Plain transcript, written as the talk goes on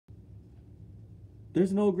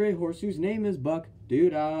There's an old gray horse whose name is Buck.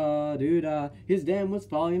 Doo-dah, doo-dah. His dam was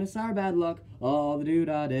falling in a sour bad luck all the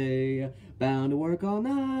doo-dah day. Bound to work all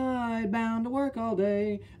night, bound to work all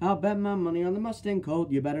day. I'll bet my money on the mustang colt.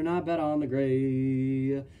 You better not bet on the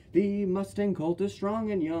gray. The mustang colt is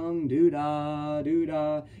strong and young. Doo-dah,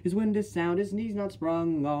 doo-dah. His wind is sound, his knees not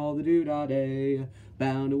sprung all the doo-dah day.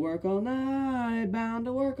 Bound to work all night, bound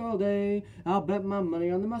to work all day. I'll bet my money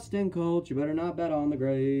on the mustang colt. You better not bet on the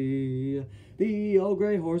gray. The old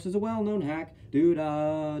gray horse is a well-known hack.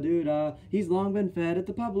 Doo-dah, doo-dah. He's long been fed at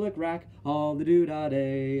the public rack all the doo-dah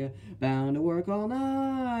day. Bound to work all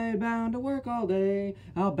night, bound to work all day.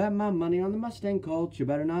 I'll bet my money on the mustang colt. You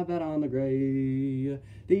better not bet on the gray.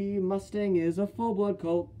 The mustang is a full-blood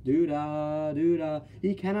colt. Doo-dah, doo-dah.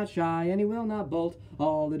 He cannot shy and he will not bolt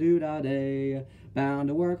all the doo-dah day. Bound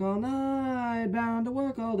to work all night, bound to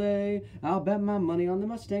work all day. I'll bet my money on the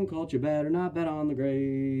mustang colt. You better not bet on the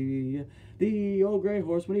gray. The old gray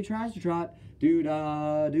horse, when he tries to trot,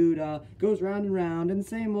 doo-dah, doo-dah, goes round and round in the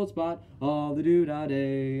same old spot all the doo-dah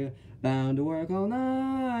day. Bound to work all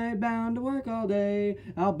night, bound to work all day.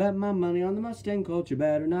 I'll bet my money on the mustang colt. You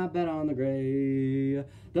better not bet on the gray.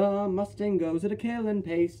 The mustang goes at a killing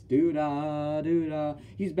pace. Doo-dah, doo-dah.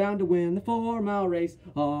 He's bound to win the 4-mile race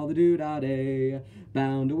all the doo-dah day.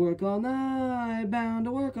 Bound to work all night, bound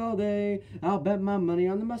to work all day. I'll bet my money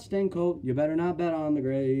on the mustang colt. You better not bet on the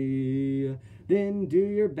gray. Then do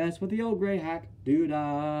your best with the old gray hack.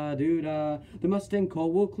 Doo-dah, doo-dah. The mustang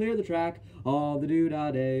colt will clear the track all the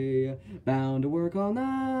doo-dah day. Bound to work all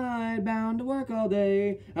night, bound to work all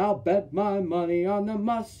day. I'll bet my money on the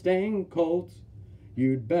mustang colt.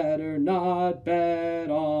 You'd better not bet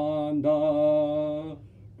on the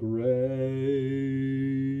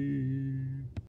gray.